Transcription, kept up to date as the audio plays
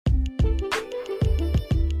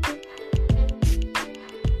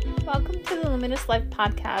Luminous Life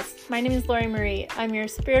podcast. My name is Lori Marie. I'm your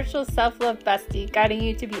spiritual self-love bestie, guiding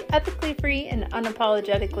you to be ethically free and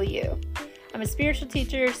unapologetically you. I'm a spiritual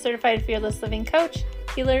teacher, certified fearless living coach,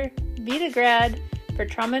 healer, Vita grad for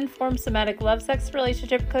trauma-informed somatic love, sex,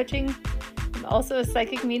 relationship coaching. I'm also a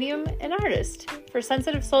psychic medium and artist for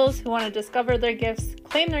sensitive souls who want to discover their gifts,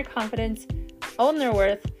 claim their confidence, own their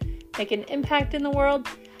worth, make an impact in the world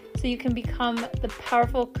so you can become the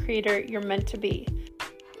powerful creator you're meant to be.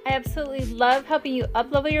 I absolutely love helping you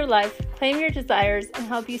uplevel your life, claim your desires, and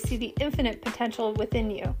help you see the infinite potential within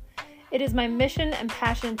you. It is my mission and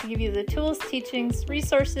passion to give you the tools, teachings,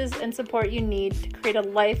 resources, and support you need to create a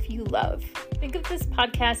life you love. Think of this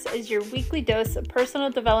podcast as your weekly dose of personal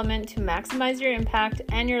development to maximize your impact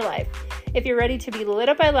and your life. If you're ready to be lit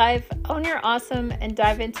up by life, own your awesome, and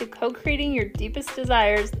dive into co-creating your deepest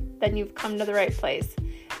desires, then you've come to the right place.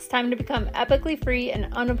 It's time to become epically free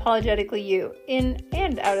and unapologetically you, in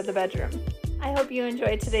and out of the bedroom. I hope you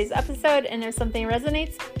enjoyed today's episode, and if something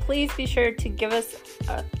resonates, please be sure to give us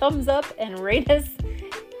a thumbs up and rate us.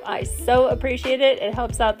 I so appreciate it. It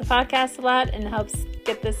helps out the podcast a lot and helps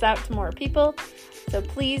get this out to more people. So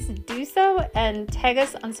please do so and tag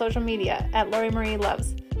us on social media at Lori Marie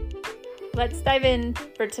Loves. Let's dive in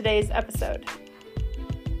for today's episode.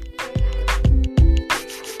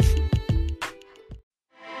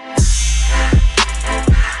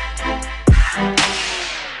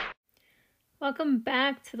 Welcome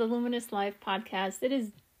back to the Luminous Life podcast. It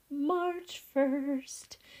is March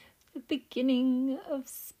 1st, the beginning of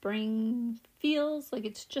spring. Feels like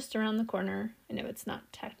it's just around the corner. I know it's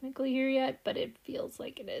not technically here yet, but it feels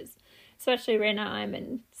like it is. Especially right now, I'm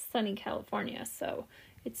in sunny California, so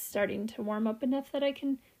it's starting to warm up enough that I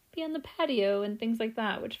can be on the patio and things like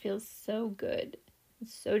that, which feels so good.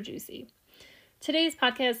 It's so juicy. Today's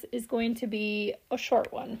podcast is going to be a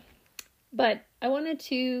short one. But I wanted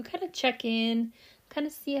to kind of check in, kind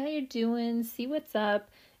of see how you're doing, see what's up,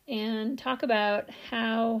 and talk about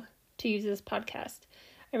how to use this podcast.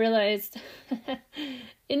 I realized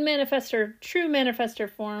in true manifestor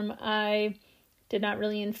form, I did not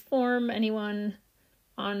really inform anyone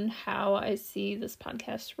on how I see this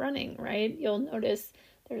podcast running, right? You'll notice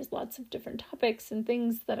there's lots of different topics and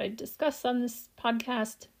things that I discuss on this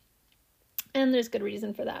podcast, and there's good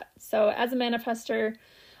reason for that. So as a manifestor,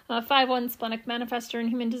 5-1 splenic manifestor in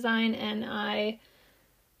human design, and I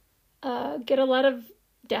get a lot of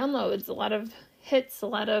downloads, a lot of hits, a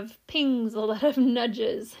lot of pings, a lot of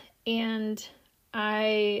nudges, and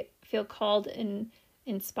I feel called and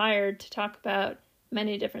inspired to talk about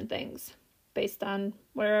many different things based on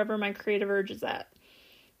wherever my creative urge is at.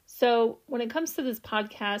 So when it comes to this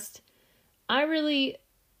podcast, I really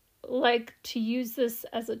like to use this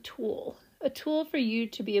as a tool for you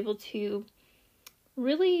to be able to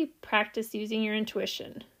really practice using your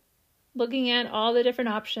intuition, looking at all the different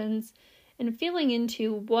options and feeling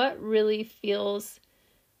into what really feels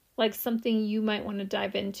like something you might want to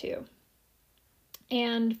dive into.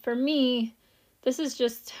 And for me, this is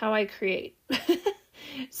just how I create.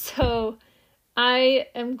 So I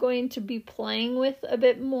am going to be playing with a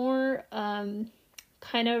bit more, kind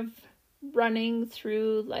of running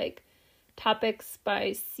through like topics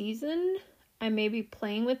by season. I may be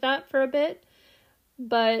playing with that for a bit.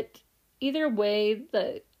 But either way,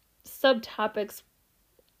 the subtopics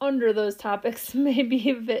under those topics may be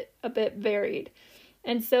a bit varied.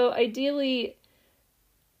 And so ideally,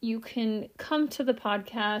 you can come to the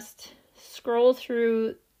podcast, scroll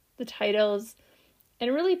through the titles,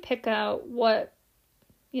 and really pick out what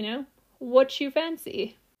you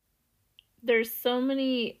fancy. There's so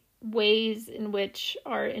many ways in which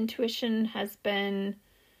our intuition has been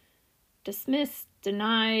dismissed,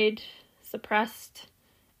 denied, suppressed,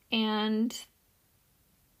 and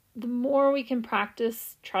the more we can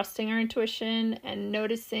practice trusting our intuition and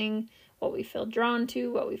noticing what we feel drawn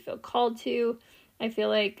to, what we feel called to, I feel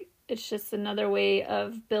like it's just another way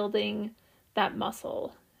of building that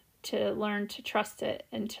muscle to learn to trust it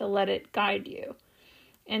and to let it guide you.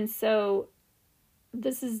 And so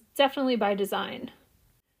this is definitely by design.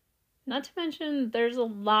 Not to mention there's a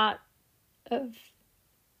lot of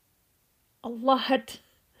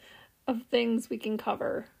things we can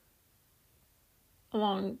cover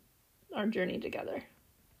along our journey together.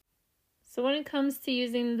 So when it comes to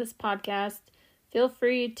using this podcast, feel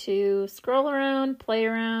free to scroll around, play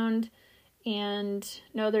around, and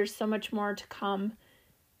know there's so much more to come.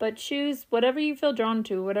 But choose whatever you feel drawn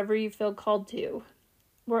to, whatever you feel called to.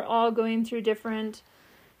 We're all going through different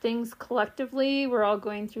things collectively. We're all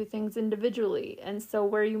going through things individually. And so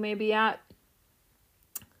where you may be at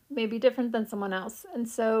may be different than someone else. And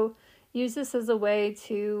so use this as a way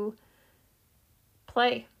to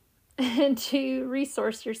play and to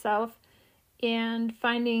resource yourself and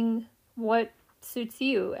finding what suits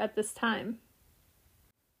you at this time.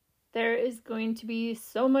 There is going to be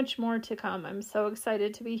so much more to come. I'm so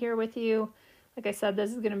excited to be here with you. Like I said,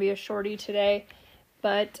 this is going to be a shorty today,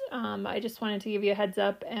 but I just wanted to give you a heads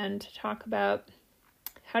up and talk about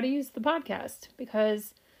how to use the podcast,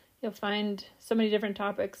 because you'll find so many different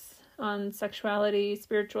topics on sexuality,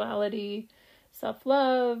 spirituality,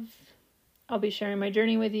 self-love. I'll be sharing my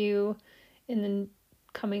journey with you in the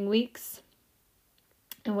coming weeks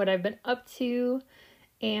and what I've been up to,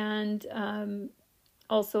 and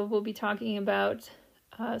also we'll be talking about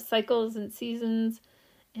cycles and seasons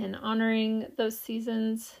and honoring those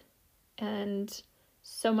seasons and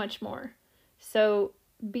so much more. So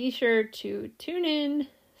be sure to tune in,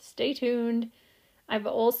 stay tuned. I've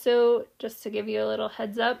also, just to give you a little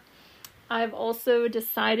heads up, I've also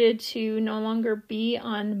decided to no longer be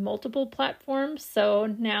on multiple platforms. So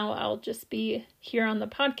now I'll just be here on the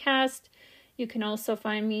podcast. You can also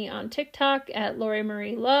find me on TikTok at Lori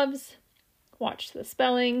Marie Loves. Watch the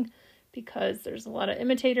spelling because there's a lot of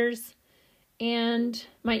imitators. And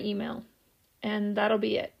my email. And that'll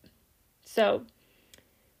be it. So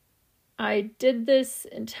I did this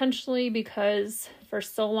intentionally because for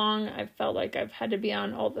so long I've felt like I've had to be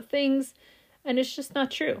on all the things, and it's just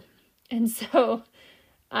not true. And so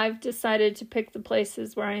I've decided to pick the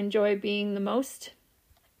places where I enjoy being the most.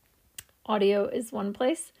 Audio is one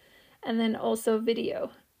place, and then also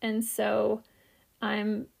video. And so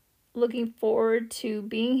I'm looking forward to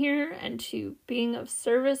being here and to being of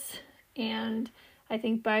service. And I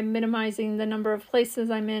think by minimizing the number of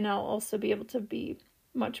places I'm in, I'll also be able to be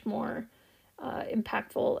much more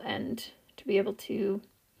impactful and to be able to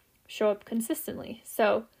show up consistently.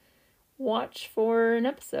 So watch for an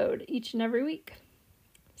episode each and every week.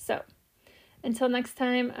 So until next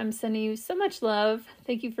time, I'm sending you so much love.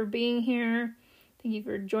 Thank you for being here. Thank you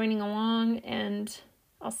for joining along, and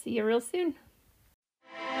I'll see you real soon.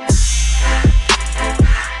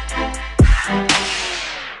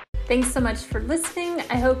 Thanks so much for listening.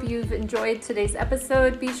 I hope you've enjoyed today's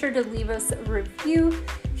episode. Be sure to leave us a review,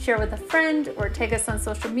 share with a friend, or tag us on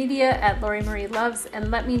social media at Lori Marie Loves,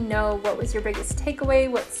 and let me know what was your biggest takeaway,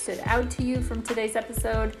 what stood out to you from today's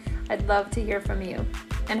episode. I'd love to hear from you.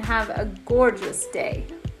 And have a gorgeous day.